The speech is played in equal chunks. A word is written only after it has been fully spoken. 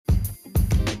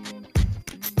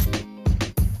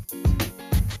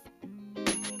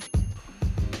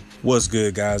What's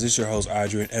good, guys? It's your host,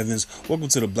 Adrian Evans. Welcome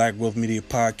to the Black Wealth Media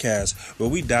Podcast, where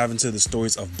we dive into the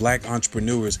stories of Black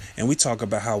entrepreneurs and we talk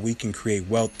about how we can create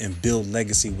wealth and build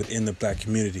legacy within the Black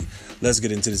community. Let's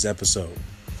get into this episode.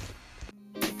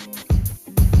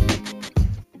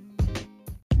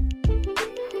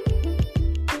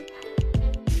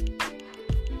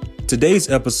 Today's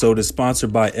episode is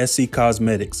sponsored by SC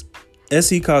Cosmetics.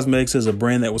 SC Cosmetics is a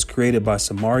brand that was created by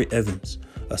Samari Evans,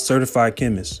 a certified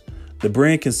chemist. The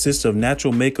brand consists of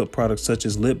natural makeup products such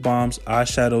as lip balms,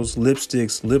 eyeshadows,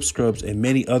 lipsticks, lip scrubs, and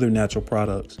many other natural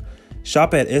products.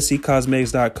 Shop at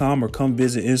sccosmetics.com or come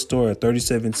visit in-store at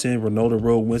 3710 Ronaldo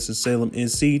Road, Winston-Salem,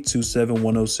 NC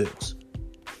 27106.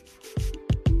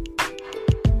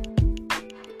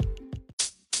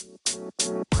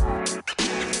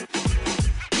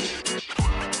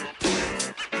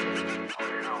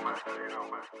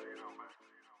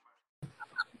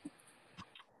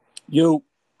 Yo.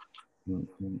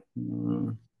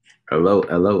 Hello.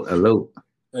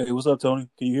 Hey, what's up, Tony?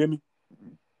 Can you hear me?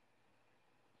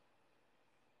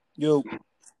 Yo.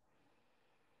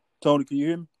 Tony, can you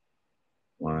hear me?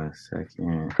 1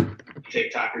 second.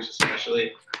 TikTokers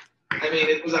especially. I mean,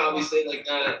 it was obviously like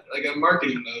a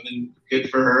marketing move and good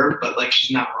for her, but like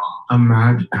she's not wrong.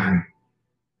 Imagine.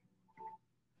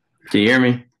 Can you hear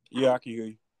me? Yeah, I can hear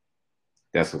you.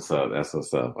 That's what's up.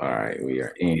 All right, we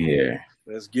are in here.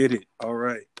 Let's get it. All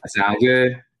right. That sound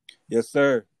good? Yes,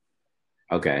 sir.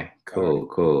 Okay,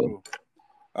 cool.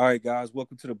 All right, guys.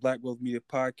 Welcome to the Black Wealth Media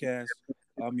Podcast.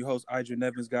 I'm your host, Adrian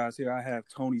Evans, guys. Here I have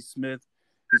Tony Smith.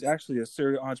 He's actually a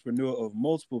serial entrepreneur of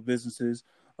multiple businesses.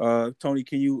 Tony,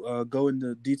 can you go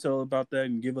into detail about that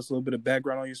and give us a little bit of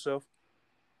background on yourself?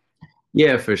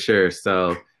 Yeah, for sure.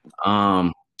 So,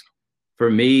 for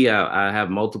me, I have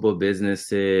multiple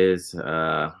businesses.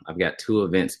 I've got 2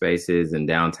 event spaces in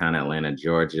downtown Atlanta,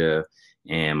 Georgia.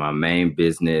 And my main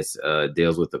business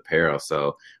deals with apparel.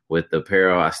 So with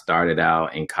apparel, I started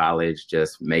out in college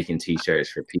just making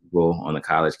T-shirts for people on the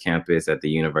college campus at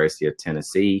the University of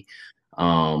Tennessee.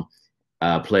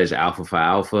 Pledged Alpha Phi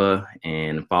Alpha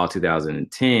in fall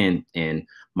 2010. And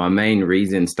my main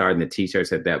reason starting the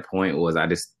T-shirts at that point was I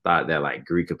just thought that like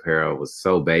Greek apparel was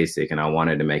so basic and I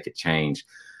wanted to make a change.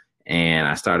 And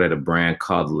I started a brand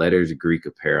called Letters Greek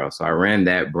Apparel. So I ran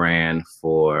that brand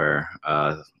for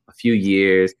a few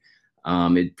years.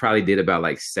 It probably did about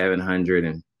like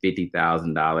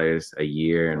 $750,000 a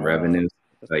year in revenue.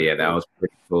 So yeah, that was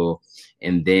pretty cool.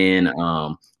 And then,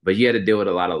 but you had to deal with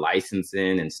a lot of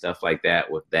licensing and stuff like that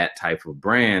with that type of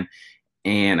brand.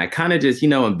 And I kind of just,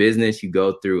 in business, you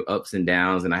go through ups and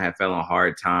downs, and I have fell on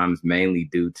hard times, mainly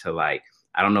due to like,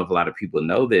 I don't know if a lot of people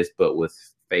know this, but with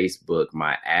Facebook,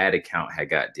 my ad account had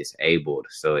got disabled.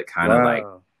 So it kind of like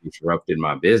disrupted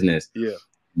my business. Yeah.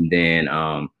 And then,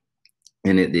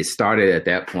 and it started at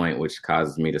that point, which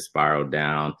causes me to spiral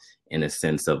down in a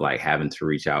sense of like having to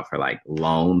reach out for like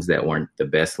loans that weren't the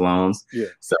best loans. Yeah.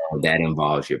 So that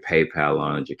involves your PayPal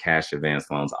loans, your cash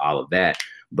advance loans, all of that.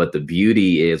 But the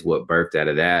beauty is what birthed out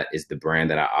of that is the brand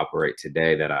that I operate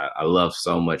today that I love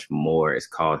so much more. It's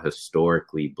called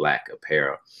Historically Black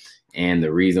Apparel. And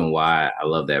the reason why I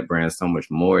love that brand so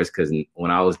much more is because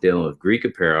when I was dealing with Greek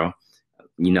apparel,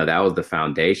 that was the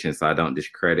foundation. So I don't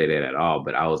discredit it at all,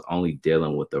 but I was only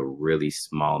dealing with a really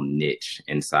small niche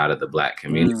inside of the Black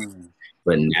community.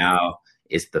 But now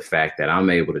it's the fact that I'm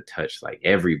able to touch like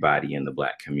everybody in the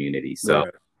Black community. So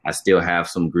I still have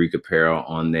some Greek apparel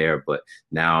on there, but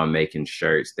now I'm making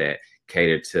shirts that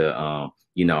cater to,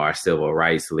 our civil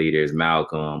rights leaders,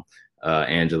 Malcolm,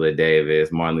 Angela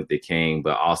Davis, Martin Luther King,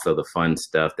 but also the fun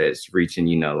stuff that's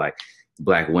reaching, like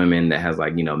Black women that has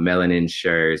like, melanin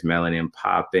shirts, melanin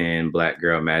poppin', Black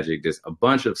girl magic, just a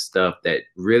bunch of stuff that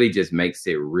really just makes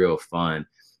it real fun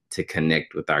to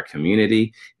connect with our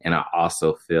community. And I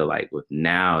also feel like with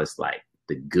now it's like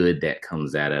the good that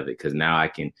comes out of it, because now I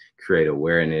can create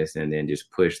awareness and then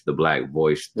just push the Black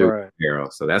voice through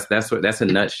apparel. So that's a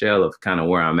nutshell of kind of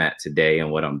where I'm at today and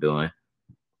what I'm doing.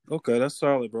 Okay, that's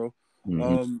solid, bro.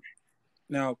 Mm-hmm.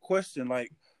 Now, question,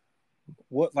 like,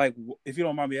 what, like, if you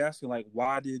don't mind me asking, like,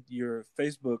 why did your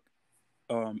Facebook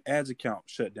ads account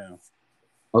shut down?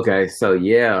 Okay, so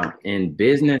yeah, in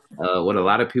business, what a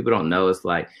lot of people don't know is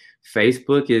like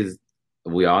Facebook is,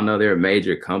 we all know they're a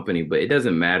major company, but it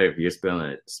doesn't matter if you're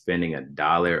spending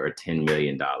 $1 or $10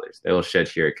 million. They'll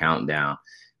shut your account down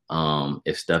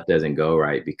if stuff doesn't go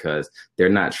right, because they're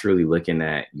not truly looking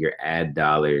at your ad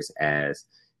dollars as,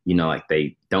 like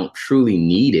they don't truly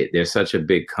need it. They're such a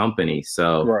big company.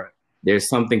 So there's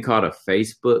something called a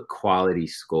Facebook quality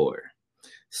score.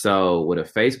 So with a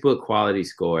Facebook quality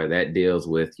score, that deals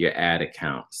with your ad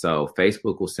account. So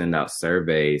Facebook will send out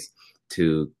surveys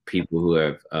to people who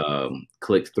have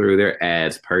clicked through their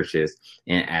ads, purchased,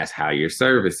 and ask how your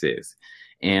service is.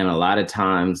 And a lot of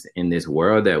times in this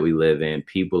world that we live in,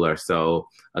 people are so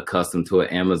accustomed to an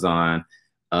Amazon,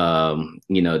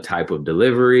 type of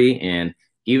delivery. And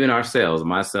even ourselves,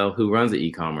 myself who runs an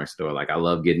e-commerce store, like I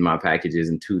love getting my packages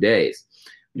in 2 days.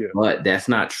 Yeah. But that's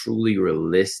not truly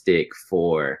realistic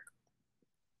for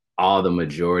all the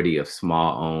majority of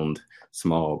small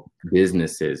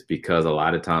businesses, because a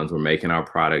lot of times we're making our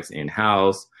products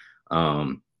in-house.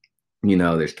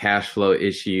 There's cash flow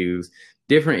issues,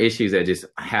 different issues that just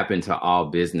happen to all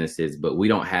businesses, but we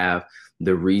don't have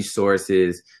the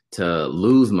resources to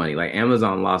lose money. Like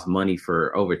Amazon lost money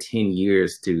for over 10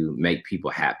 years to make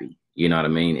people happy. You know what I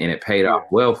mean? And it paid off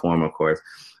well for them, of course.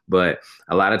 But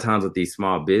a lot of times with these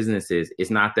small businesses, it's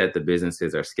not that the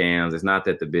businesses are scams. It's not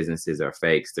that the businesses are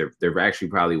fakes. They're actually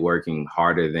probably working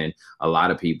harder than a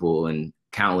lot of people and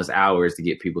countless hours to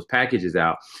get people's packages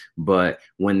out. But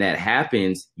when that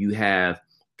happens, you have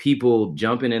people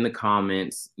jumping in the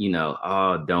comments,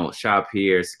 oh, don't shop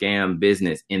here, scam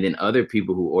business. And then other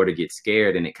people who order get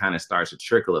scared, and it kind of starts a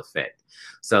trickle effect.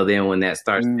 So then when that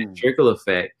starts to trickle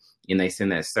effect and they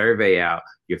send that survey out,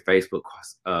 your Facebook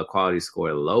quality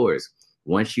score lowers.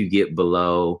 Once you get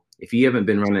below, if you haven't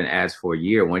been running ads for a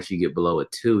year, once you get below a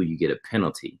 2, you get a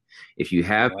penalty. If you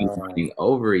have been running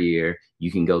over a year,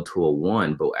 you can go to a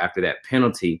 1. But after that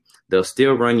penalty, they'll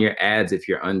still run your ads if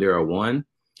you're under a 1.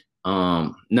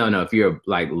 If you're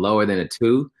like lower than a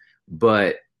 2,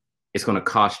 but it's going to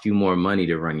cost you more money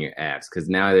to run your ads because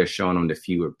now they're showing them to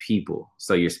fewer people.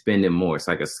 So you're spending more. It's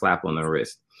like a slap on the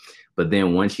wrist. But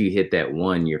then once you hit that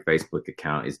 1, your Facebook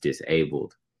account is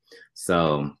disabled.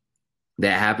 So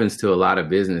that happens to a lot of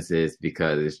businesses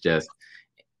because it's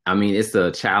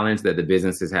a challenge that the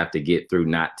businesses have to get through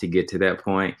not to get to that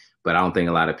point. But I don't think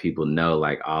a lot of people know,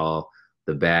 like, all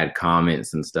the bad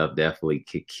comments and stuff definitely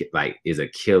is a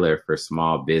killer for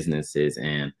small businesses.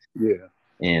 So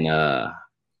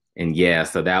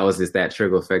that was just that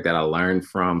trickle effect that I learned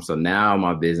from. So now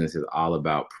my business is all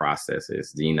about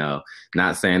processes,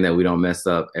 not saying that we don't mess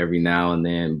up every now and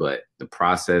then, but the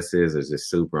processes is just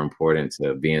super important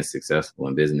to being successful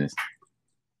in business.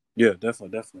 Yeah,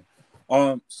 definitely.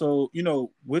 So,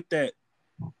 with the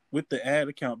ad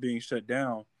account being shut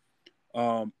down,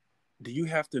 do you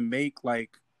have to make,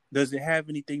 does it have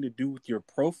anything to do with your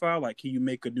profile? Like, can you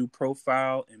make a new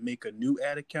profile and make a new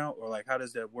ad account, or how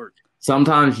does that work?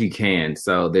 Sometimes you can.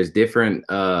 So there's different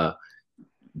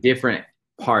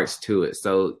parts to it.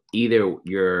 So either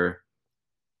you're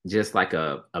just like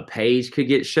a page could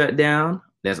get shut down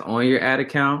that's on your ad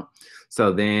account.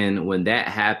 So then when that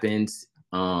happens,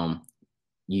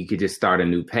 you could just start a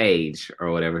new page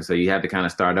or whatever. So you have to kind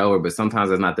of start over. But sometimes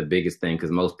that's not the biggest thing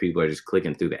because most people are just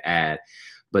clicking through the ad.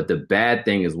 But the bad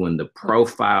thing is when the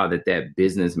profile that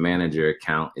business manager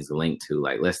account is linked to,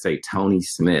 like let's say Tony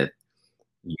Smith,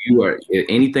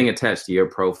 anything attached to your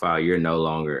profile, you're no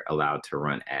longer allowed to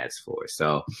run ads for.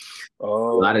 So a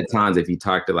lot of times if you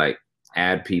talk to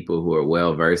ad people who are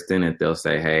well versed in it, they'll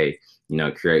say, hey,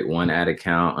 create one ad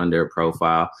account under a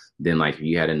profile. Then if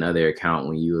you had another account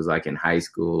when you was in high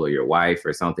school or your wife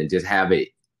or something, just have it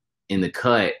in the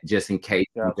cut just in case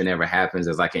something ever happens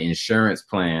as an insurance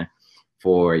plan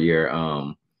for your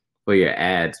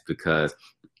ads, because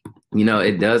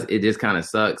it just kind of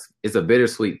sucks. It's a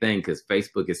bittersweet thing because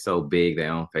Facebook is so big. They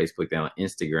own Facebook, they own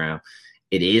Instagram.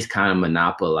 It is kind of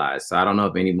monopolized. So I don't know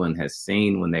if anyone has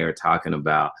seen when they were talking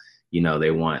about,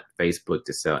 they want Facebook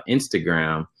to sell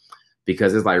Instagram,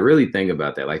 because it's really think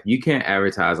about that. You can't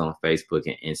advertise on Facebook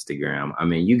and Instagram. I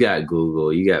mean, you got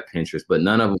Google, you got Pinterest, but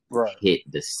none of them hit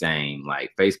the same.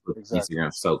 Facebook and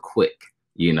Instagram so quick,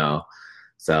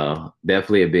 So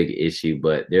definitely a big issue,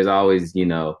 but there's always,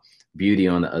 beauty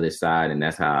on the other side. And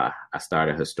that's how I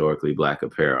started Historically Black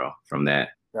Apparel, from that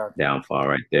downfall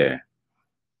right there.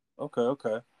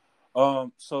 Okay.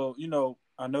 So,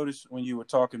 I noticed when you were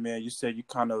talking, man, you said you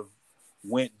kind of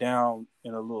went down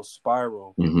in a little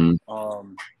spiral. Mm-hmm.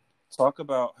 Talk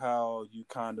about how you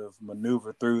kind of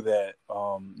maneuver through that,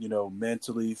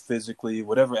 mentally, physically,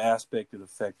 whatever aspect it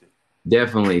affected.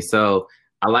 Definitely. So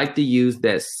I like to use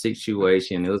that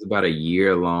situation. It was about a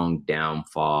year-long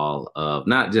downfall of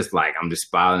not just I'm just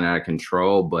spiraling out of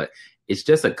control, but it's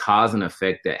just a cause and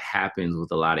effect that happens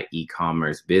with a lot of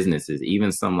e-commerce businesses,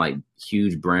 even some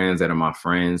huge brands that are my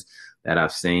friends that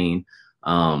I've seen.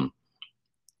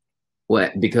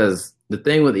 Because the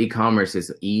thing with e-commerce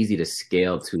is easy to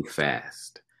scale too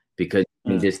fast because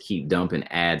you can just keep dumping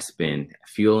ad spend,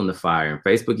 fuel in the fire. And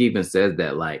Facebook even says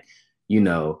that,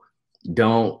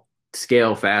 don't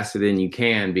scale faster than you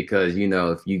can, because, you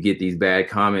know, if you get these bad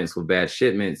comments with bad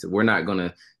shipments, we're not going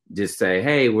to just say,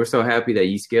 hey, we're so happy that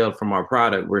you scaled from our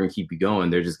product, we're going to keep you going.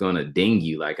 They're just going to ding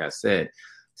you, like I said.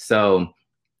 So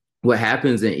what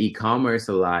happens in e-commerce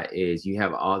a lot is you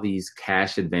have all these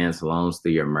cash advance loans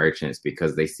through your merchants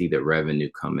because they see the revenue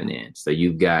coming in. So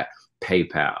you've got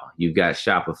PayPal, you've got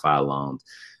Shopify loans.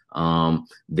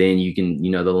 Then you can,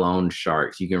 you know, the loan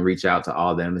sharks, you can reach out to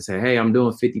all them and say, hey, I'm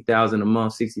doing 50,000 a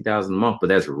month, 60,000 a month, but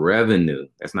that's revenue.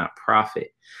 That's not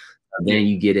profit. Then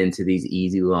you get into these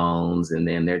easy loans, and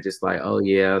then they're just like, oh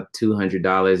yeah,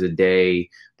 $200 a day,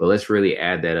 but let's really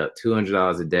add that up.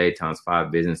 $200 a day times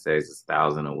 5 business days is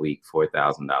 $1,000 a week,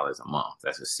 $4,000 a month.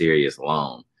 That's a serious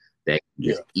loan that can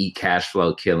just eat cash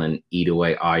flow killing, eat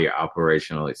away all your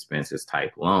operational expenses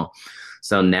type loan.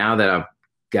 So now that I've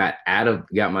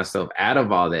got myself out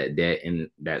of all that debt and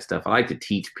that stuff, I like to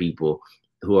teach people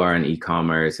who are in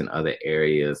e-commerce and other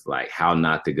areas, like how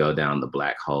not to go down the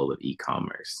black hole of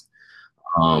e-commerce.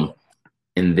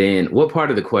 And then what part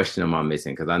of the question am I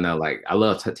missing? Because I know, like, I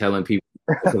love telling people.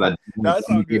 I no, it's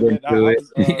all good.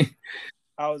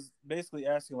 I was basically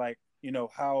asking, like, you know,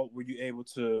 how were you able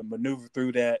to maneuver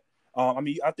through that? I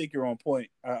mean, I think you're on point.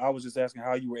 I was just asking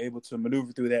how you were able to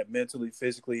maneuver through that mentally,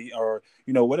 physically, or,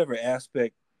 you know, whatever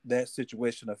aspect that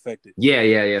situation affected.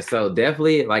 Yeah. So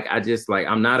definitely, like,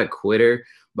 I'm not a quitter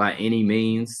by any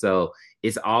means. So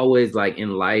it's always like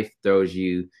in life throws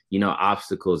you, you know,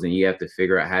 obstacles, and you have to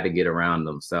figure out how to get around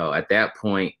them. So at that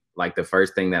point, like, the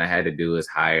first thing that I had to do is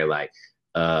hire like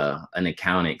an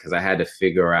accountant, because I had to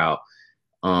figure out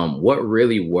what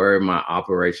really were my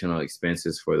operational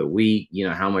expenses for the week, you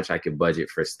know, how much I could budget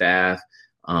for staff,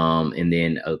 and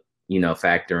then you know,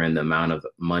 factor in the amount of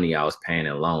money I was paying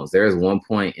in loans. There was one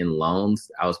point in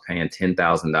loans I was paying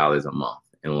 $10,000 a month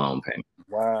in loan payment.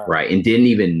 Wow. Right. And didn't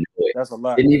even know it. That's a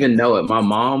lot. Didn't even know it. My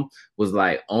mom was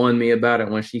like on me about it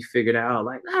when she figured out,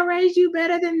 like, I raised you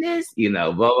better than this, you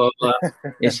know, blah, blah, blah.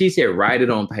 And she said, write it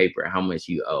on paper how much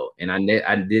you owe. And I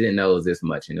didn't know it was this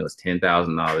much. And it was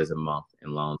 $10,000 a month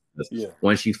in loans. Yeah.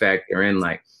 Once you factor in,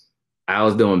 like, I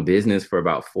was doing business for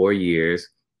about 4 years.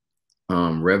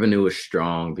 Revenue was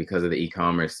strong because of the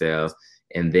e-commerce sales.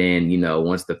 And then, you know,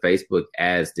 once the Facebook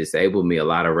ads disabled me, a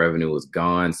lot of revenue was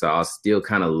gone. So I was still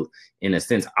kind of, in a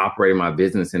sense, operating my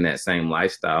business in that same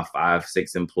lifestyle, 5,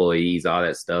 6 employees, all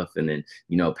that stuff. And then,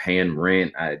 you know, paying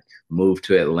rent. I moved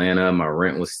to Atlanta. My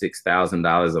rent was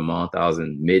 $6,000 a month. I was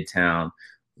in Midtown,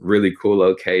 really cool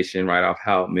location right off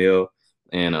Howard Mill.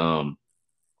 And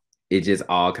it just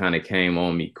all kind of came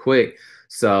on me quick.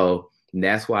 So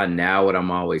that's why now what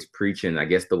I'm always preaching, I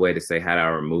guess the way to say how do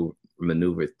I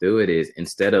maneuver through it is,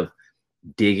 instead of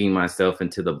digging myself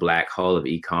into the black hole of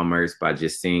e-commerce by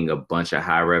just seeing a bunch of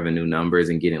high revenue numbers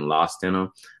and getting lost in them,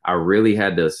 I really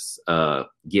had to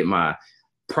get my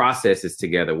processes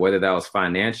together, whether that was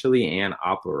financially and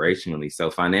operationally.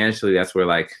 So financially, that's where,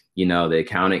 like, you know, the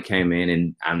accountant came in,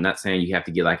 and I'm not saying you have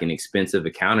to get like an expensive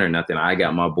accountant or nothing. I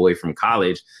got my boy from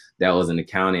college that was an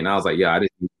accountant, and I was like, I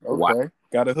just need to watch.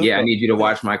 I need you to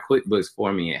watch my QuickBooks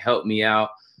for me and help me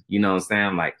out. You know what I'm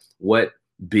saying? Like, what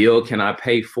bill can I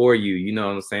pay for you? You know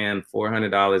what I'm saying?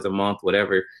 $400 a month,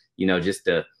 whatever, you know, just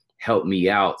to help me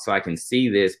out so I can see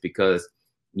this, because,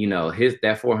 you know,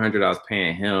 that $400 I was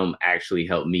paying him actually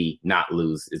helped me not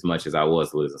lose as much as I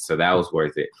was losing. So that was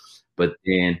worth it. But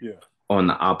then on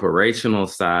the operational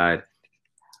side,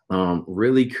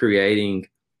 really creating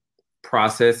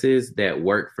processes that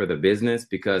work for the business,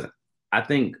 because I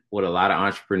think what a lot of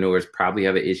entrepreneurs probably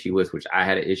have an issue with, which I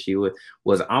had an issue with,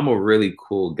 was I'm a really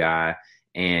cool guy.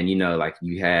 And, you know, like,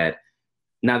 you had,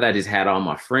 not that I just had all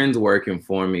my friends working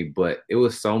for me, but it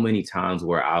was so many times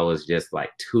where I was just like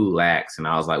too lax. And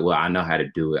I was like, well, I know how to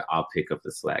do it. I'll pick up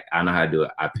the slack. I know how to do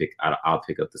it. I'll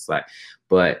pick up the slack.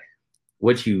 But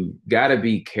what you got to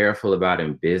be careful about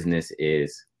in business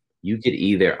is you could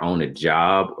either own a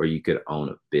job or you could own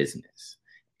a business.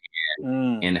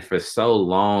 And for so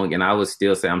long, and I would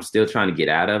still say, I'm still trying to get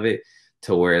out of it,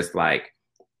 to where it's like,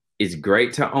 it's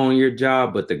great to own your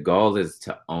job, but the goal is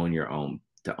to own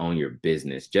your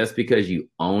business. Just because you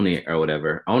own it or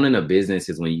whatever, owning a business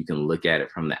is when you can look at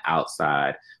it from the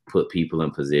outside, put people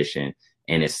in position,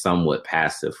 and it's somewhat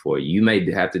passive for you. You may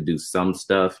have to do some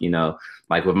stuff, you know,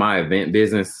 like with my event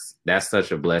business, that's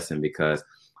such a blessing, because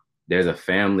there's a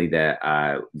family that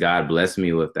God blessed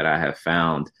me with that I have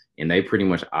found, and they pretty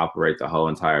much operate the whole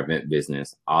entire event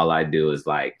business. All I do is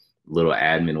like little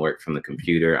admin work from the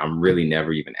computer. I'm really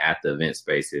never even at the event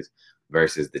spaces,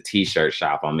 versus the t-shirt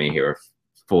shop. I'm in here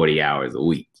 40 hours a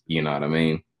week. You know what I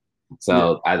mean?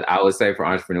 So I would say for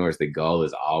entrepreneurs, the goal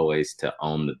is always to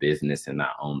own the business and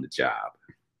not own the job.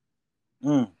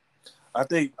 I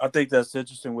think that's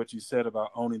interesting what you said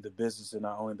about owning the business and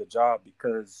not owning the job,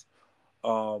 because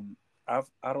I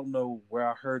don't know where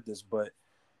I heard this, but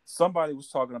somebody was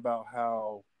talking about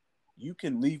how you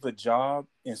can leave a job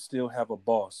and still have a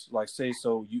boss. Like, say,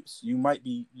 so you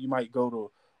might go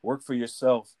to work for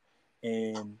yourself,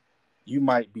 and you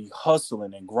might be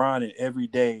hustling and grinding every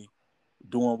day,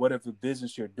 doing whatever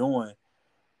business you're doing.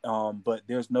 But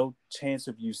there's no chance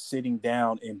of you sitting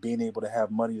down and being able to have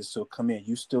money to still come in.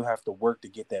 You still have to work to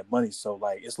get that money. So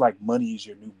like, it's like money is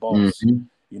your new boss. Mm-hmm.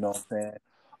 You know what I'm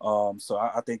saying? So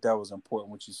I think that was important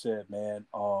what you said, man.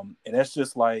 And that's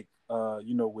just like,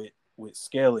 with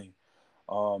scaling,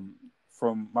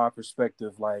 from my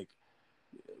perspective, like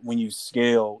when you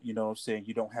scale, you know what I'm saying,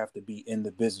 you don't have to be in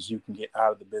the business. You can get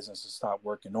out of the business and stop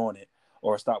working on it,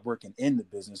 or stop working in the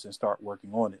business and start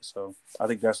working on it. So I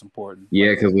think that's important. Yeah,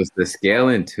 because with the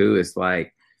scaling too, it's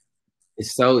like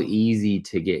it's so easy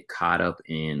to get caught up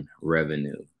in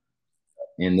revenue.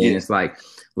 And then it's like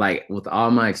with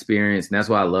all my experience, and that's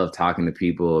why I love talking to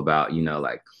people about,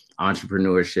 like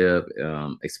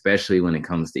entrepreneurship, especially when it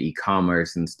comes to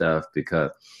e-commerce and stuff,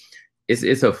 because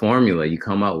it's a formula. You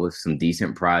come up with some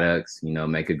decent products,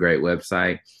 make a great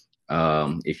website.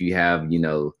 If you have,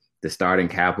 the starting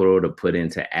capital to put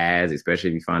into ads, especially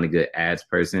if you find a good ads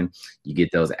person, you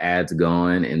get those ads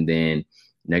going. And then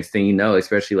next thing you know,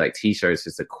 especially like t-shirts,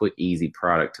 it's a quick, easy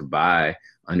product to buy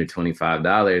under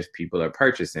 $25. People are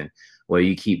purchasing. Well,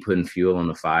 you keep putting fuel on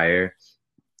the fire,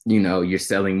 you're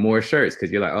selling more shirts,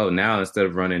 because you're like, oh, now instead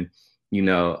of running,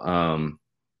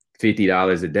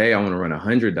 $50 a day, I want to run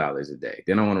 $100 a day.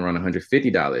 Then I want to run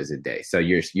 $150 a day. So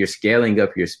you're scaling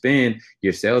up your spend,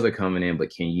 your sales are coming in,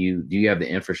 but do you have the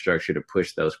infrastructure to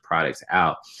push those products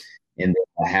out? And then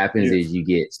what happens is you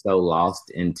get so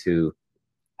lost into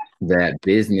that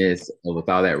business with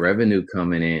all that revenue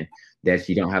coming in that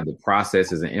you don't have the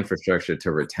processes and infrastructure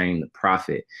to retain the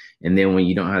profit. And then when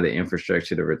you don't have the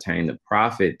infrastructure to retain the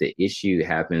profit, the issue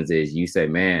happens is you say,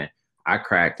 man, I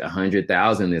cracked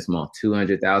 100,000 this month,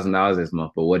 $200,000 this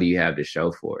month, but what do you have to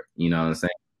show for it? You know what I'm saying?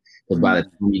 Because by the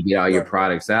time you get all your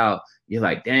products out, you're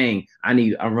like, dang,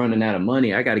 I'm running out of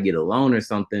money. I got to get a loan or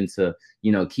something to,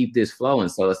 keep this flowing.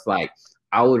 So it's like,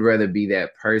 I would rather be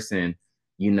that person,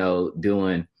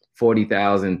 doing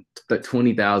 $40,000,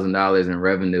 $20,000 in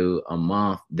revenue a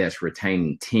month that's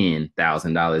retaining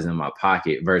 $10,000 in my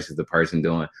pocket versus the person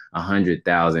doing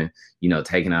 $100,000,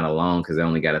 taking out a loan because they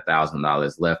only got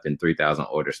 $1,000 left and 3,000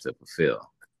 orders to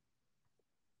fulfill.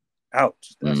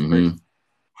 Ouch. That's crazy.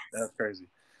 That's crazy.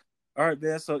 All right,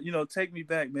 man. So, take me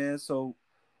back, man. So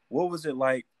what was it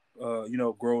like,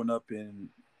 growing up in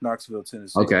Knoxville,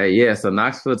 Tennessee? Okay. Yeah. So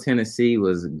Knoxville, Tennessee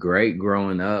was great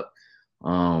growing up.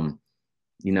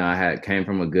 I came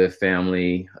from a good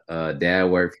family. Dad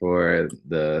worked for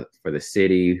the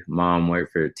city. Mom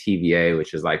worked for TVA,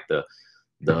 which is like the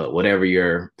whatever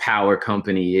your power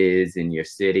company is in your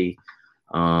city.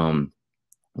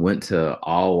 Went to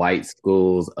all white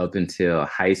schools up until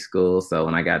high school. So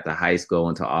when I got to high school, I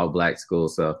went to all black school.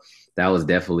 So that was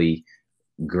definitely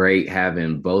great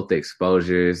having both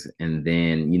exposures. And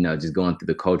then, just going through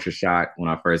the culture shock when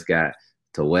I first got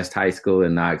to West High School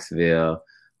in Knoxville.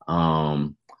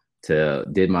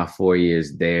 Did my 4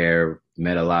 years there,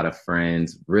 met a lot of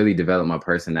friends, really developed my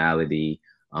personality,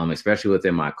 especially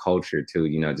within my culture too,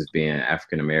 just being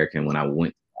African-American when I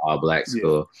went to all black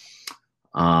school.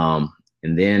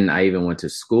 And then I even went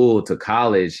to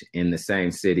college in the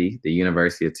same city, the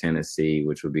University of Tennessee,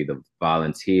 which would be the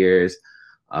Volunteers.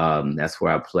 That's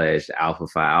where I pledged Alpha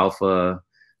Phi Alpha.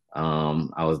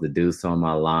 I was the deuce on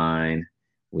my line.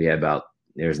 We had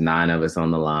there's 9 of us on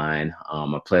the line. I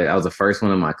was the first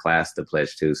one in my class to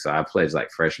pledge too. So I pledged like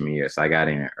freshman year. So I got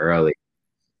in early.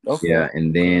 Okay. Yeah.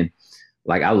 And then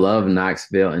I love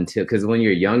Knoxville because when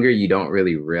you're younger, you don't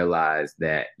really realize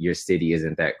that your city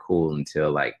isn't that cool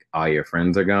until all your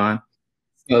friends are gone.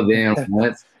 So then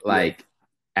once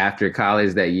after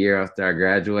college, that year after I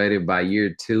graduated, by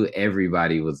year 2,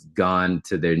 everybody was gone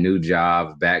to their new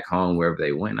jobs back home, wherever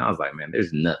they went. And I was like, man,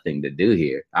 there's nothing to do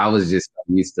here. I was just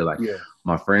used to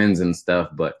my friends and stuff,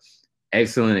 but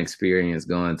excellent experience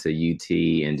going to UT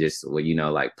and just,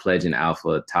 pledging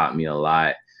Alpha taught me a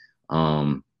lot.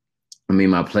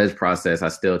 My pledge process, I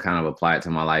still kind of apply it to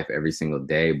my life every single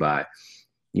day, but,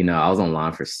 I was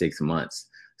online for 6 months.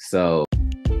 So.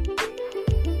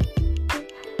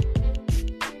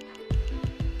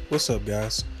 What's up,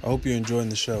 guys? I hope you're enjoying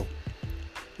the show.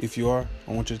 If you are,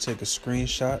 I want you to take a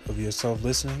screenshot of yourself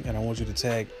listening, and I want you to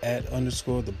tag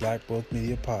 @_the Black Wealth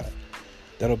Media Pod.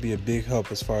 That'll be a big help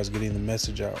as far as getting the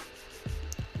message out.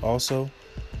 Also,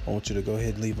 I want you to go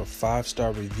ahead and leave a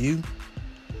 5-star review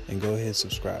and go ahead and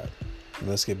subscribe.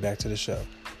 Let's get back to the show.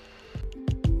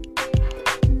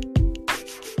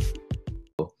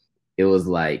 It was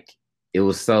like, it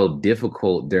was so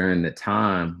difficult during the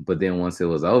time, but then once it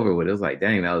was over with, it was like,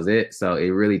 dang, that was it. So it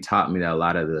really taught me that a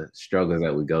lot of the struggles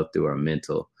that we go through are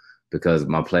mental, because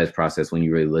my pledge process, when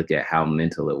you really look at how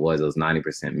mental it was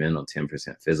 90% mental,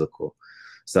 10% physical.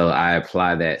 So I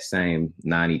apply that same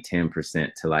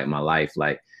 90-10% to like my life.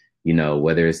 Like, you know,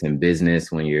 whether it's in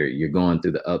business, when you're going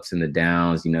through the ups and the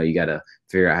downs, you know, you got to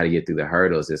figure out how to get through the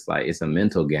hurdles. It's like, it's a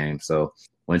mental game. So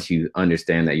once you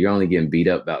understand that you're only getting beat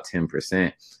up about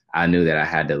 10%, I knew that I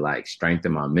had to like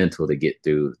strengthen my mental to get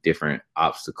through different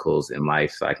obstacles in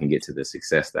life so I can get to the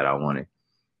success that I wanted.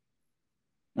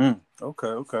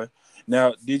 Okay.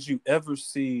 Now, did you ever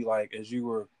see, like, as you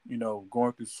were, you know,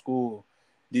 going through school,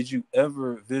 did you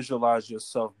ever visualize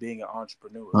yourself being an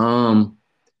entrepreneur?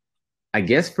 I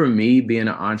guess for me, being an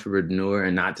entrepreneur,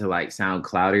 and not to like sound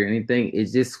cloudy or anything, it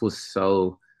just was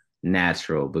so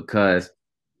natural, because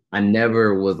I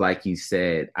never was, like you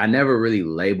said, I never really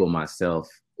labeled myself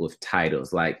with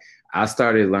titles. Like, I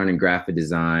started learning graphic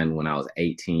design when I was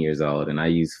 18 years old, and I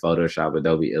used Photoshop,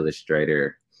 Adobe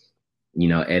Illustrator, you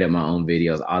know, edit my own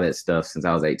videos, all that stuff since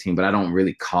I was 18. But I don't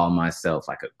really call myself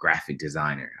like a graphic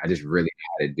designer. I just really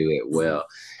know how to do it well.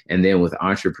 And then with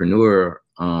entrepreneur,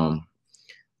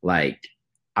 like,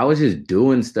 I was just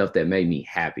doing stuff that made me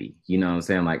happy. You know what I'm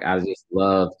saying? Like, I just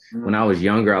loved, when I was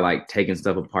younger, I like taking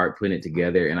stuff apart, putting it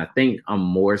together. And I think I'm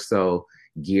more so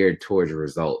geared towards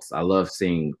results. I love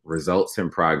seeing results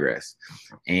and progress.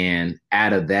 And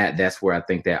out of that, that's where I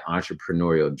think that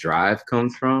entrepreneurial drive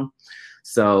comes from.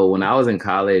 So when I was in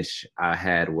college, I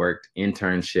had worked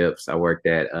internships. I worked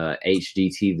at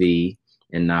HGTV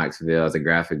in Knoxville as a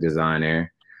graphic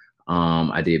designer.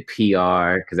 I did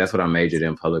PR, because that's what I majored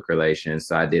in, public relations.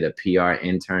 So I did a PR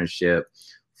internship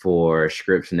for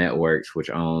Scripps Networks, which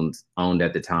owned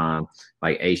at the time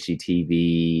like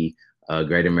HGTV,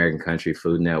 Great American Country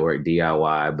Food Network,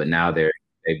 DIY. But now they've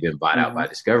been bought out by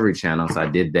Discovery Channel. So I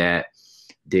did that,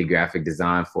 did graphic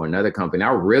design for another company.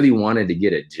 I really wanted to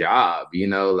get a job, you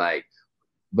know, like,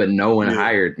 but no one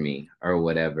hired me or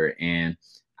whatever. And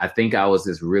I think I was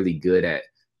just really good at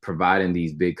providing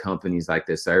these big companies like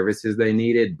the services they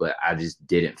needed, but I just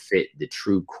didn't fit the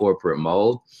true corporate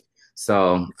mold.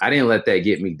 So I didn't let that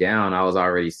get me down. I was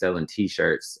already selling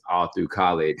t-shirts all through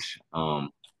college.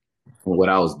 What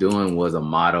I was doing was a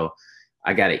model.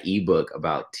 I got an ebook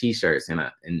about t-shirts,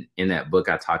 and in that book,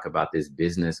 I talk about this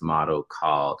business model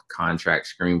called contract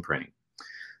screen printing.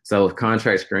 So with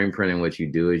contract screen printing, what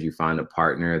you do is you find a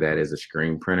partner that is a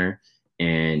screen printer,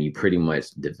 and you pretty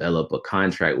much develop a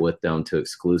contract with them to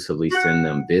exclusively send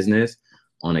them business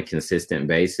on a consistent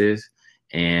basis.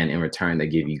 And in return, they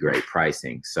give you great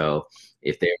pricing. So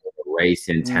if there's a race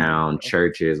in town,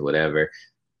 churches, whatever,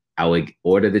 I would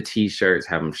order the t-shirts,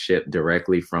 have them shipped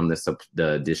directly from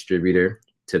the distributor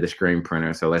to the screen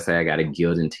printer. So let's say I got a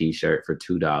Gildan t-shirt for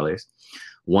 $2.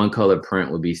 One color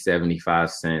print would be 75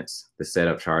 cents. The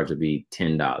setup charge would be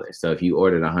 $10. So if you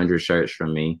ordered 100 shirts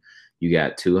from me, you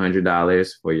got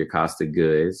 $200 for your cost of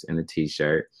goods and the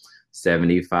t-shirt,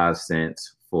 75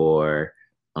 cents for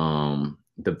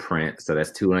the print. So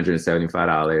that's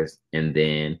 $275. And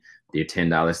then your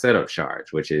 $10 setup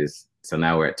charge, which is, so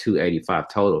now we're at $285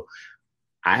 total.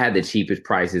 I had the cheapest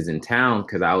prices in town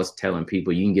because I was telling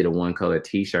people you can get a one color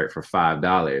t-shirt for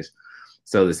 $5.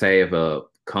 So to say if a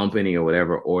company or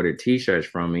whatever ordered t-shirts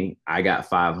from me, I got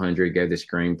 500, gave the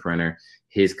screen printer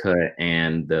his cut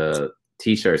and the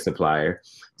t-shirt supplier.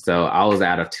 So I was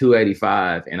out of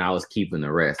 $285 and I was keeping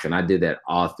the rest. And I did that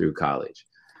all through college.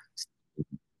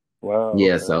 Wow.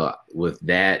 Yeah. Okay. So with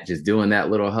that, just doing that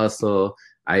little hustle,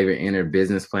 I even entered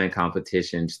business plan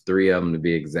competitions, 3 of them to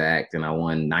be exact. And I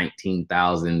won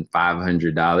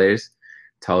 $19,500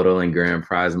 total in grand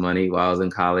prize money while I was in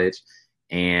college.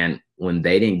 And when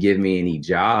they didn't give me any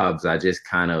jobs, I just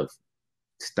kind of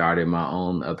started my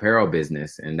own apparel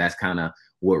business. And that's kind of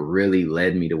what really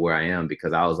led me to where I am,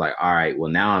 because I was like, all right,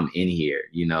 well, now I'm in here,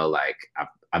 you know, like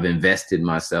I've invested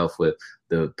myself with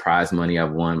the prize money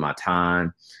I've won, my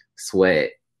time,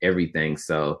 sweat, everything.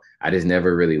 So I just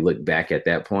never really looked back at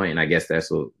that point. And I guess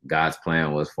that's what God's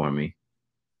plan was for me.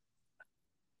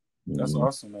 That's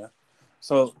awesome, man.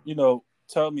 So, you know,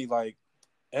 tell me, like,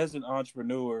 as an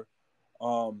entrepreneur,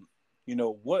 you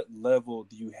know, what level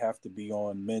do you have to be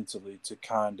on mentally to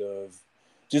kind of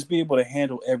just be able to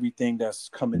handle everything that's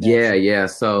coming at you? Yeah.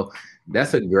 So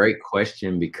that's a great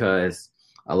question, because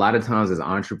a lot of times as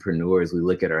entrepreneurs, we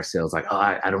look at ourselves like, oh,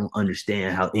 I don't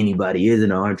understand how anybody is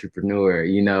an entrepreneur,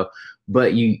 you know,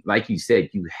 but you, like you said,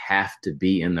 you have to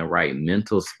be in the right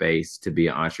mental space to be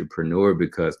an entrepreneur,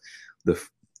 because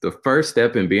the first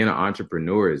step in being an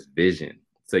entrepreneur is vision.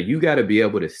 So you got to be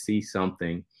able to see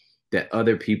something that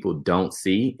other people don't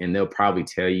see, and they'll probably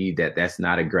tell you that that's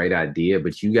not a great idea,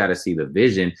 but you got to see the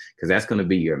vision, because that's going to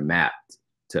be your map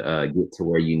to get to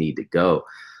where you need to go.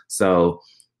 So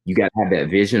you got to have that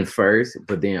vision first,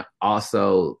 but then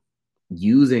also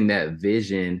using that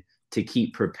vision to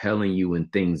keep propelling you when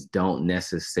things don't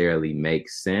necessarily make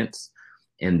sense.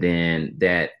 And then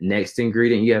that next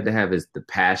ingredient you have to have is the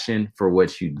passion for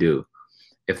what you do.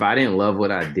 If I didn't love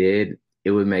what I did,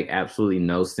 it would make absolutely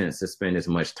no sense to spend as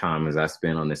much time as I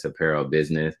spent on this apparel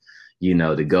business, you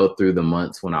know, to go through the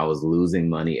months when I was losing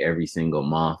money every single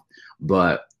month.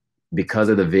 But because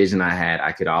of the vision I had,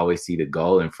 I could always see the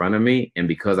goal in front of me. And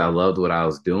because I loved what I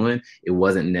was doing, it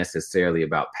wasn't necessarily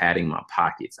about padding my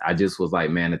pockets. I just was like,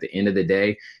 man, at the end of the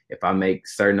day, if I make a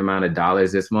certain amount of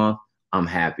dollars this month, I'm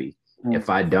happy. Mm-hmm. If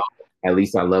I don't, at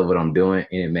least I love what I'm doing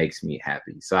and it makes me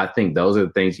happy. So I think those are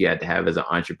the things you had to have as an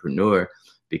entrepreneur,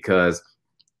 because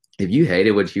if you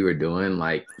hated what you were doing,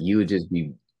 like, you would just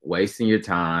be wasting your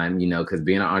time, you know, because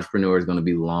being an entrepreneur is going to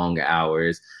be long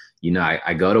hours. You know,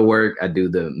 I go to work, I do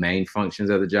the main functions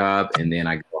of the job, and then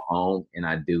I go home and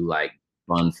I do like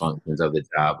fun functions of the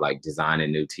job, like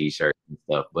designing new t-shirts and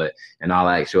stuff. But in all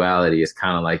actuality, it's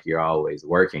kind of like you're always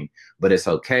working, but it's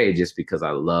okay just because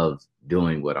I love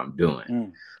doing what I'm doing.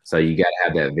 Mm. So you got to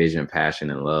have that vision,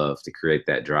 passion, and love to create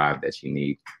that drive that you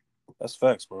need. That's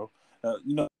facts, bro.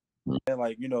 You know, and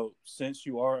like, you know, since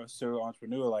you are a serial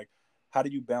entrepreneur, like, how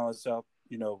do you balance out,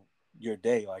 you know, your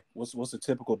day? Like, what's a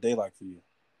typical day like for you?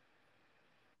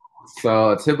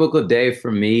 So a typical day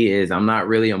for me is, I'm not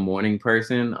really a morning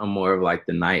person. I'm more of like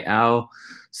the night owl.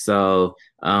 So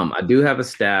I do have a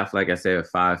staff, like I said, of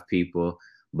 5 people,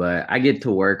 but I get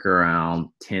to work around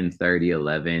 10:30,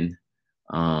 11.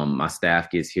 My staff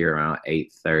gets here around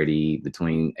 8:30,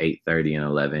 between 8:30 and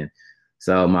 11.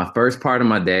 So my first part of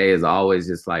my day is always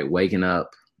just like waking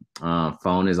up.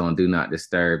 Phone is on do not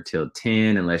disturb till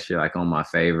 10, unless you're like on my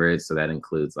favorites. So that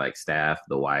includes like staff,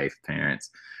 the wife, parents.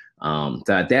 So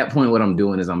at that point, what I'm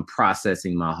doing is I'm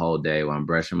processing my whole day while I'm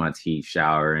brushing my teeth,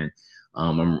 showering.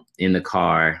 I'm in the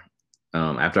car.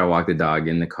 After I walk the dog,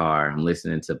 in the car, I'm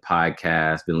listening to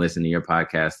podcasts, been listening to your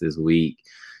podcast this week,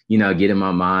 you know, getting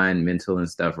my mind, mental and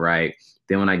stuff right.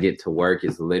 Then when I get to work,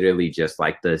 it's literally just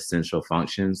like the essential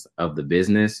functions of the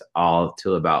business, all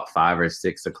till about 5 or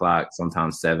 6 o'clock,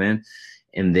 sometimes 7.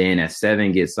 And then at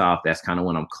 7 gets off, that's kind of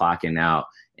when I'm clocking out.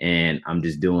 And I'm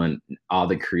just doing all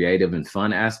the creative and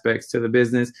fun aspects to the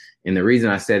business. And the reason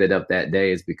I set it up that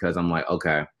day is because I'm like,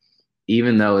 okay,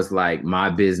 even though it's like my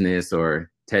business or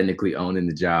technically owning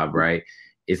the job, right?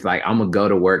 It's like, I'm gonna go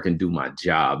to work and do my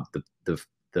job.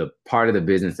 The part of the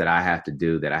business that I have to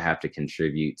do, that I have to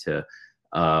contribute to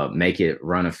make it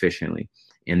run efficiently.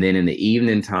 And then in the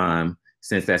evening time,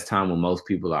 since that's time when most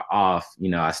people are off, you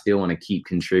know, I still want to keep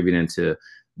contributing to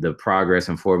the progress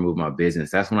and forward move my business.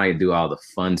 That's when I do all the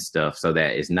fun stuff, so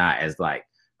that it's not as like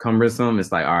cumbersome.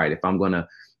 It's like, all right, if I'm gonna,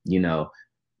 you know,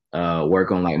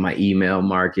 work on like my email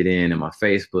marketing and my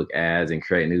Facebook ads and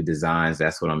create new designs,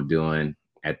 that's what I'm doing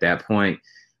at that point.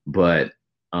 But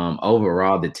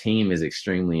overall, the team is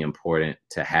extremely important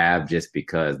to have, just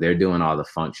because they're doing all the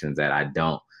functions that I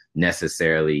don't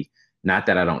necessarily, not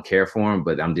that I don't care for them,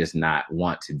 but I'm just not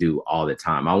want to do all the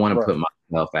time. I want to put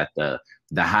myself at the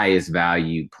highest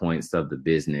value points of the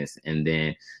business. And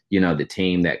then, you know, the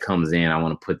team that comes in, I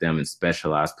want to put them in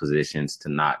specialized positions to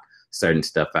knock certain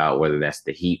stuff out, whether that's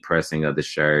the heat pressing of the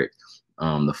shirt,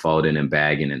 the folding and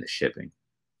bagging, and the shipping.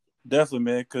 Definitely,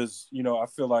 man. Cause, you know, I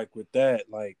feel like with that,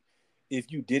 like, if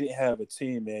you didn't have a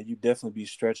team, man, you'd definitely be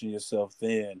stretching yourself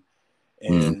thin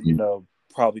and, you know,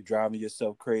 probably driving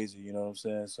yourself crazy. You know what I'm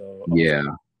saying? So, yeah.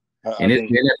 And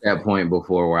it's been at that point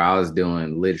before where I was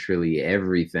doing literally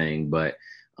everything, but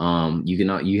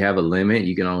you have a limit.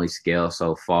 You can only scale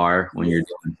so far when you're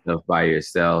doing stuff by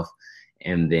yourself.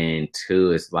 And then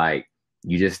 2, it's like,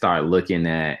 you just start looking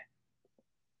at,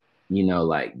 you know,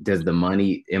 like,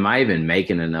 am I even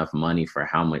making enough money for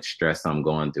how much stress I'm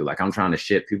going through? Like, I'm trying to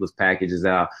ship people's packages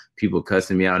out, people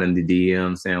cussing me out in the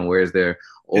DM saying, where's their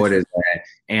orders at?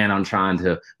 And I'm trying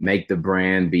to make the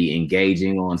brand be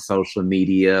engaging on social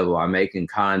media while making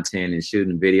content and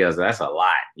shooting videos. That's a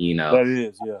lot, you know. That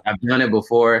is, yeah. I've done it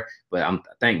before, but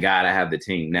thank God I have the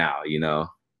team now, you know.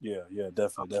 Yeah,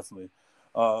 definitely.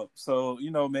 So,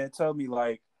 you know, man, tell me,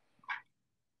 like,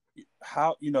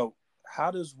 how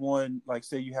does one, like,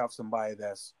 say you have somebody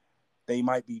they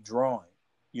might be drawing,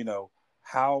 you know,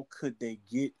 how could they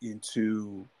get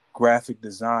into graphic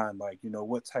design? Like, you know,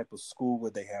 what type of school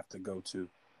would they have to go to?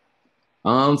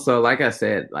 So like I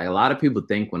said, like a lot of people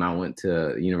think when I went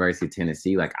to University of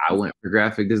Tennessee, like I went for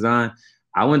graphic design.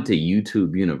 I went to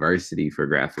YouTube University for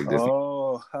graphic design.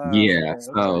 Oh, Yeah. okay, okay.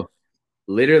 So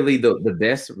literally the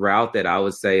best route that I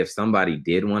would say if somebody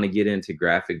did want to get into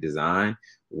graphic design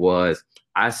was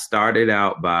I started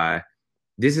out by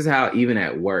this is how even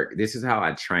at work, this is how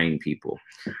I train people.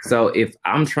 So if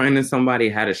I'm training somebody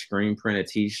how to screen print a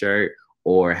t-shirt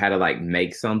or how to like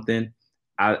make something,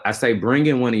 I say bring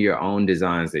in one of your own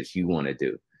designs that you want to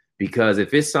do. Because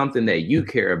if it's something that you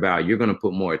care about, you're going to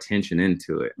put more attention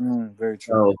into it. Very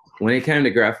true. So when it came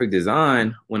to graphic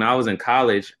design, when I was in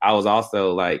college, I was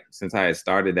also like, since I had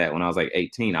started that when I was like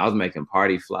 18, I was making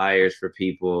party flyers for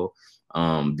people,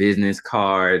 business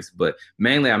cards, but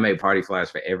mainly I made party flyers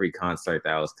for every concert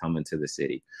that was coming to the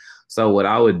city. So what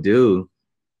I would do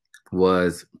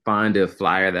was find a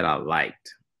flyer that I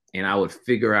liked and I would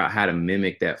figure out how to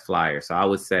mimic that flyer. So I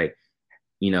would say,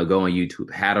 go on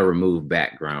YouTube, how to remove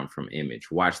background from image,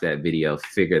 watch that video,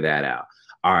 figure that out.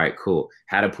 All right, cool.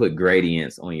 How to put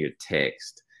gradients on your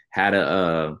text, how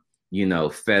to,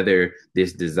 feather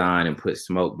this design and put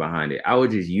smoke behind it. I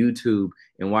would just YouTube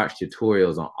and watch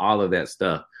tutorials on all of that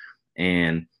stuff.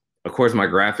 And of course, my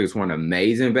graphics weren't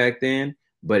amazing back then,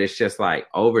 but it's just like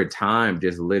over time,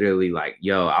 just literally like,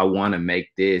 yo, I want to make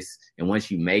this. And once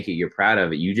you make it, you're proud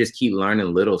of it. You just keep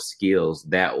learning little skills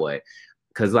that way.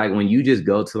 Cause like when you just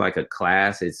go to like a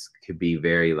class, it could be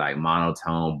very like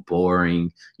monotone,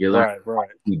 boring. You're learning Right.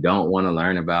 you don't want to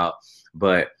learn about.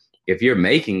 But if you're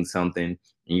making something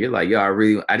and you're like,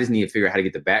 yo, I just need to figure out how to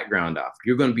get the background off.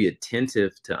 You're going to be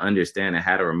attentive to understanding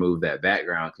how to remove that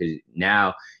background because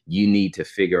now you need to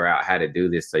figure out how to do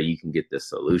this so you can get the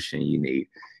solution you need.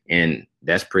 And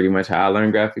that's pretty much how I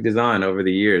learned graphic design over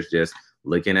the years, just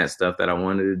looking at stuff that I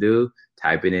wanted to do,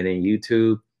 typing it in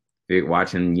YouTube,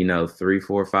 watching, 3,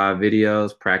 4, 5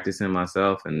 videos, practicing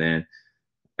myself, and then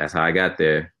that's how I got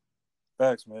there.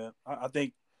 Facts, man. I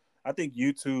think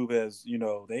YouTube has,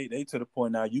 they to the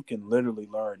point now you can literally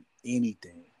learn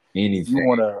anything. If you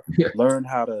want to learn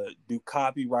how to do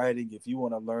copywriting, if you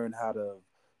want to learn how to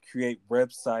create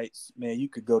websites, man, you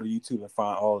could go to YouTube and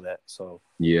find all of that. So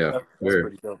yeah, that's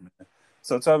pretty dope, man.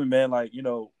 So tell me, man, like,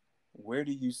 where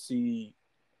do you see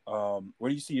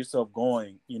yourself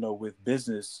going, with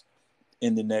business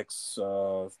in the next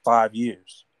 5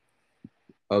 years?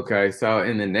 Okay, so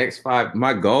in the next 5,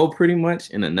 my goal pretty much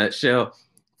in a nutshell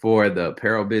for the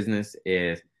apparel business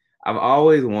is I've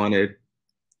always wanted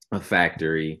a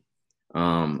factory.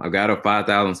 I've got a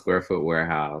 5,000 square foot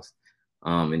warehouse,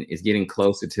 and it's getting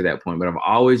closer to that point, but I've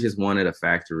always just wanted a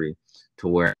factory to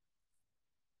where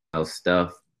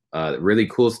stuff, really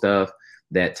cool stuff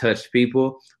that touched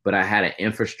people, but I had an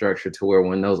infrastructure to where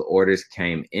when those orders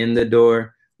came in the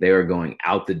door, they were going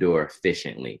out the door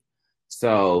efficiently.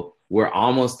 So we're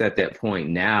almost at that point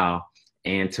now.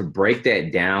 And to break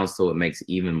that down so it makes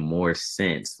even more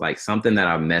sense, like something that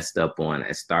I messed up on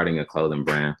as starting a clothing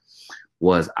brand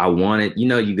was I wanted,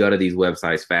 you go to these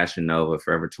websites, Fashion Nova,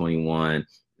 Forever 21,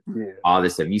 all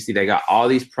this stuff. You see, they got all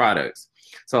these products.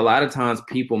 So a lot of times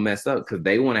people mess up because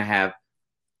they want to have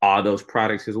all those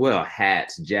products as well.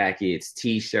 Hats, jackets,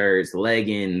 t-shirts,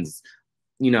 leggings,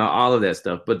 all of that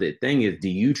stuff. But the thing is, do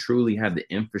you truly have the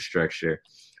infrastructure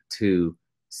to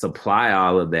supply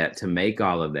all of that, to make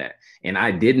all of that? And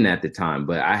I didn't at the time,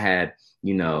 but I had,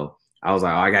 I was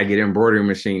like, oh, I got to get an embroidery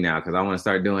machine now because I want to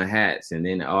start doing hats. And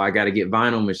then, I got to get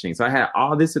vinyl machine. So I had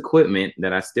all this equipment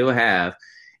that I still have.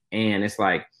 And it's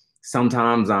like,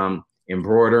 sometimes I'm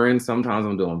embroidering, sometimes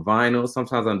I'm doing vinyl,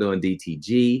 sometimes I'm doing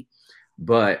DTG.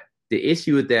 But the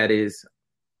issue with that is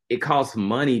it costs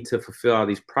money to fulfill all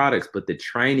these products, but the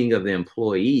training of the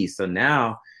employees. So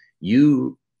now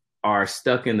you are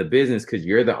stuck in the business because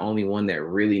you're the only one that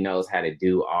really knows how to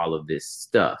do all of this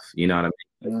stuff. You know what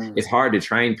I mean? It's hard to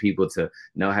train people to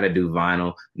know how to do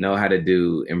vinyl, know how to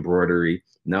do embroidery,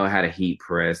 know how to heat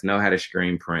press, know how to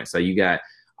screen print. So you got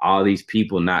all these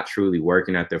people not truly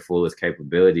working at their fullest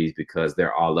capabilities because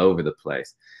they're all over the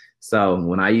place. So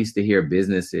when I used to hear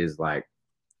businesses like,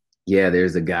 yeah,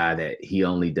 there's a guy that he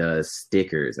only does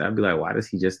stickers, I'd be like, why does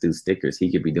he just do stickers?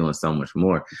 He could be doing so much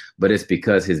more. But it's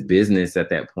because his business at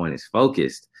that point is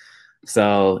focused.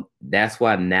 So that's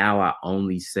why now I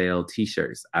only sell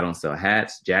t-shirts. I don't sell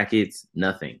hats, jackets,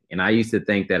 nothing. And I used to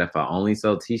think that if I only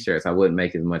sold t-shirts, I wouldn't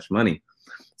make as much money.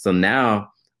 So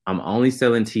now I'm only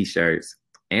selling t-shirts,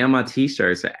 and my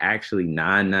t-shirts are actually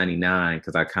 $9.99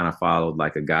 because I kind of followed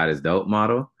like a God is Dope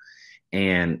model.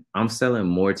 And I'm selling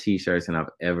more t-shirts than I've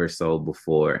ever sold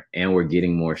before. And we're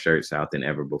getting more shirts out than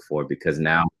ever before because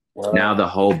now Wow. Now the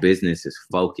whole business is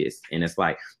focused, and it's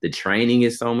like the training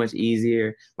is so much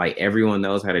easier. Like everyone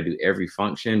knows how to do every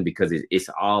function because it's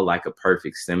all like a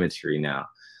perfect symmetry now.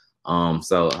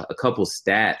 So a couple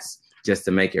stats just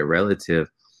to make it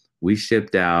relative. We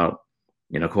shipped out,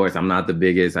 and of course I'm not the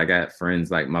biggest. I got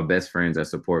friends, like my best friends that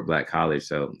support Black College,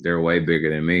 so they're way bigger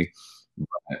than me.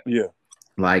 But, yeah.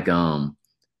 Like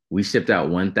we shipped out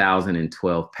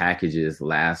 1,012 packages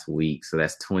last week. So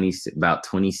that's about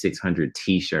 2,600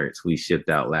 t-shirts we shipped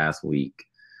out last week.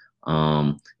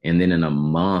 And then in a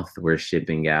month, we're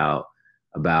shipping out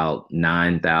about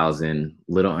 9,000,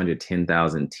 little under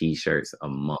 10,000 t-shirts a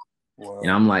month. Wow.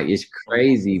 And I'm like, it's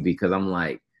crazy because I'm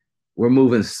like, we're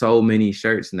moving so many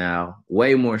shirts now,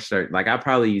 way more shirts. Like I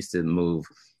probably used to move,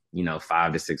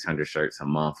 500 to 600 shirts a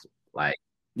month, like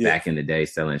back in the day,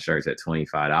 selling shirts at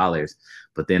 $25.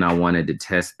 But then I wanted to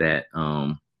test that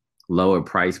lower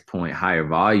price point, higher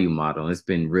volume model. It's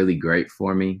been really great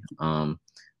for me. I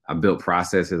built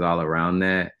processes all around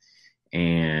that.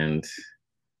 And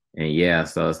yeah,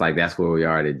 so it's like that's where we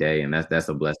are today, and that's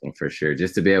a blessing for sure.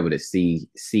 Just to be able to see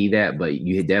that, but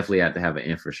you definitely have to have an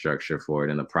infrastructure for it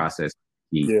and the process.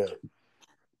 Yeah,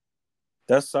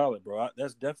 that's solid, bro.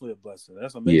 That's definitely a blessing.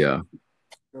 That's amazing. Yeah.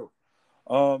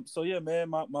 So yeah, man.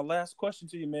 My last question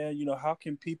to you, man. How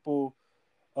can people,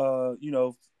 I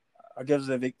guess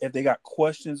if they got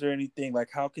questions or anything, like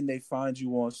how can they find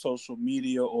you on social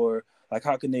media, or like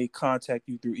how can they contact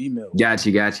you through email? Got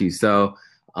you. So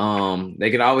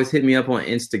they can always hit me up on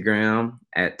Instagram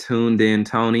at Tuned In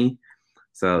Tony.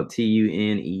 So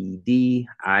TUNEDINTONY.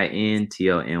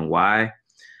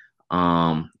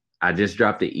 I just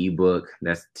dropped the ebook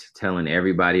that's telling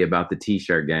everybody about the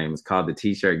t-shirt game. It's called The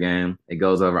T-Shirt Game. It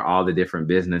goes over all the different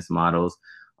business models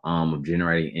of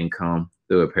generating income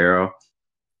through apparel.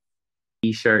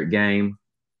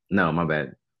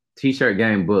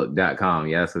 T-shirtgamebook.com.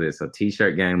 Yeah, that's what it is. So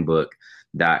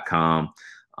T-shirtgamebook.com.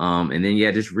 And then,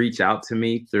 just reach out to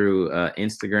me through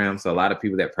Instagram. So a lot of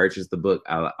people that purchase the book,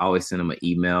 I always send them an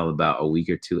email about a week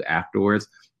or two afterwards,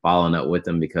 following up with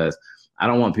them, because I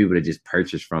don't want people to just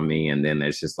purchase from me and then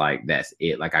it's just like, that's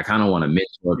it. Like I kind of want to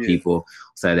mentor people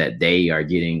so that they are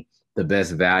getting the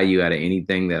best value out of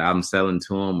anything that I'm selling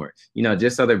to them, or,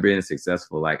 just so they're being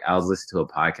successful. Like I was listening to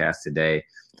a podcast today,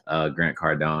 Grant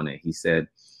Cardone, and he said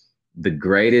the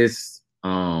greatest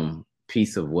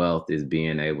piece of wealth is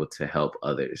being able to help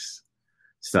others.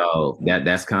 So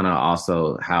that's kind of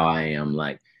also how I am.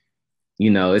 Like,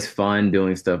 it's fun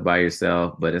doing stuff by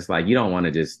yourself, but it's like you don't want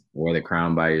to just wear the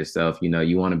crown by yourself.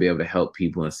 You want to be able to help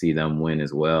people and see them win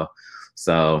as well.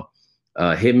 So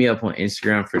hit me up on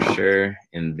Instagram for sure.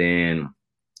 And then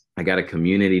I got a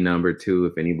community number too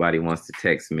if anybody wants to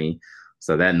text me.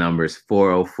 So that number is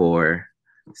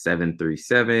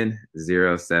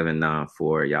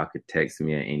 404-737-0794. Y'all could text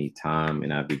me at any time,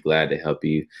 and I'd be glad to help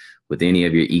you with any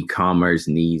of your e-commerce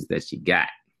needs that you got.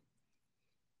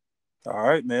 All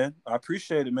right, man. I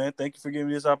appreciate it, man. Thank you for giving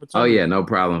me this opportunity. Oh, yeah, no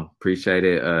problem. Appreciate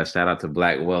it. Shout out to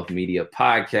Black Wealth Media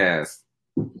Podcast.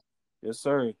 Yes,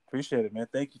 sir. Appreciate it, man.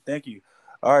 Thank you.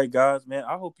 All right, guys, man.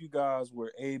 I hope you guys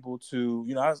were able to,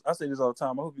 I say this all the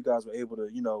time. I hope you guys were able to,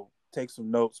 take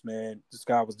some notes, man. This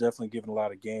guy was definitely giving a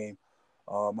lot of game.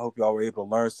 I hope y'all were able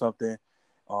to learn something.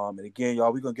 And again,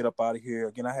 y'all, we're going to get up out of here.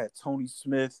 Again, I had Tony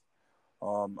Smith.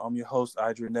 I'm your host,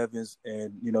 Adrian Evans.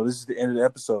 And, this is the end of the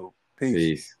episode.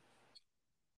 Peace.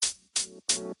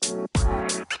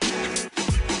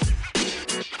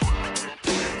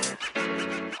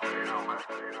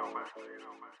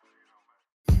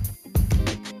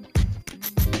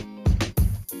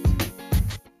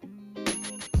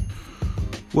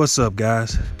 What's up,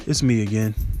 guys? It's me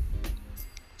again.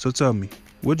 So tell me,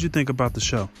 what'd you think about the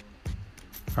show?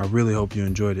 I really hope you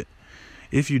enjoyed it.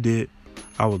 If you did,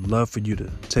 I would love for you to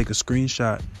take a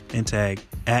screenshot and tag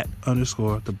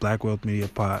 @_the Black Wealth Media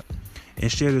Pod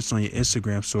and share this on your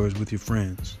Instagram stories with your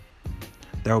friends.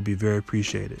 That would be very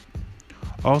appreciated.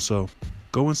 Also,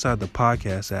 go inside the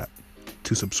podcast app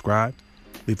to subscribe,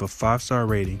 leave a 5-star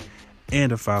rating,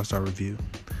 and a 5-star review.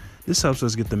 This helps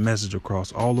us get the message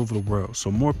across all over the world so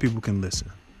more people can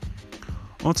listen.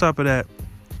 On top of that,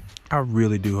 I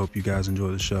really do hope you guys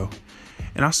enjoy the show.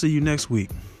 And I'll see you next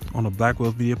week on the Black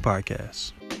Wealth Media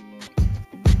Podcast.